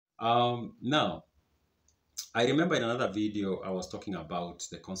Now, I remember in another video, I was talking about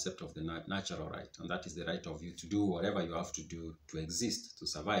the concept of the natural right, and that is the right of you to do whatever you have to do to exist, to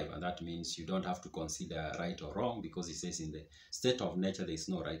survive. And that means you don't have to consider right or wrong, because it says in the state of nature, there is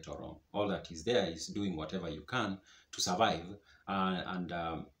no right or wrong. All that is there is doing whatever you can to survive. And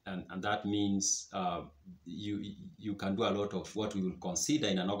that means you can do a lot of what we will consider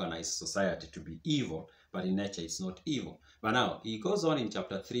in an organized society to be evil, but in nature it's not evil. But now he goes on in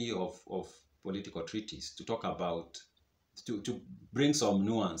chapter 3 of Political Treatise to talk about, to bring some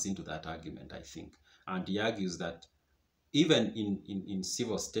nuance into that argument, I think. And he argues that even in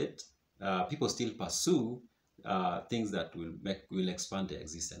civil state, people still pursue things that will expand their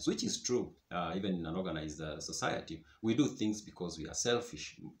existence, which is true. Even in an organized society, we do things because we are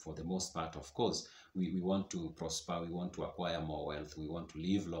selfish for the most part. Of course, we want to prosper, we want to acquire more wealth, we want to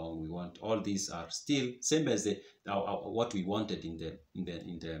live long, we want, all these are still same as what we wanted in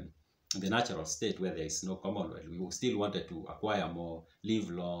the natural state where there is no commonwealth. We still wanted to acquire more, live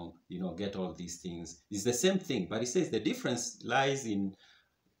long, get all these things. It's the same thing, but it says the difference lies in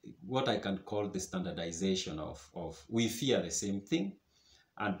what I can call the standardization of we fear the same thing.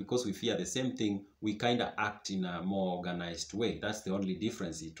 And because we fear the same thing, we kind of act in a more organized way. That's the only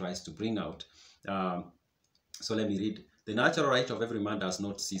difference he tries to bring out. So let me read. The natural right of every man does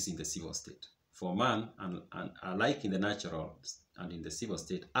not cease in the civil state. For man, and alike in the natural and in the civil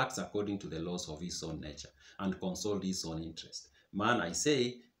state, acts according to the laws of his own nature and consult his own interest. Man, I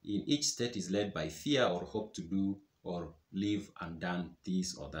say, in each state is led by fear or hope to do or live undone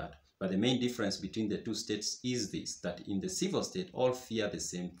this or that. But the main difference between the two states is this, that in the civil state, all fear the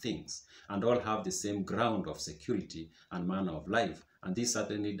same things and all have the same ground of security and manner of life. And this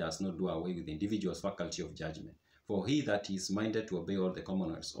certainly does not do away with the individual's faculty of judgment. For he that is minded to obey all the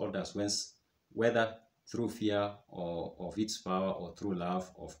commonwealth's orders, whether through fear or of its power or through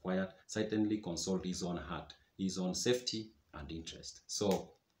love of quiet, certainly consult his own heart, his own safety and interest.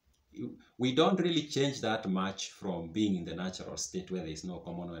 So we don't really change that much from being in the natural state where there is no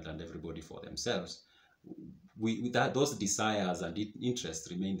commonwealth and everybody for themselves. Those desires and interests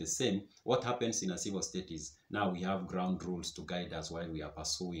remain the same. What happens in a civil state is now we have ground rules to guide us while we are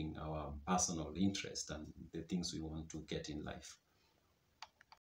pursuing our personal interest and the things we want to get in life.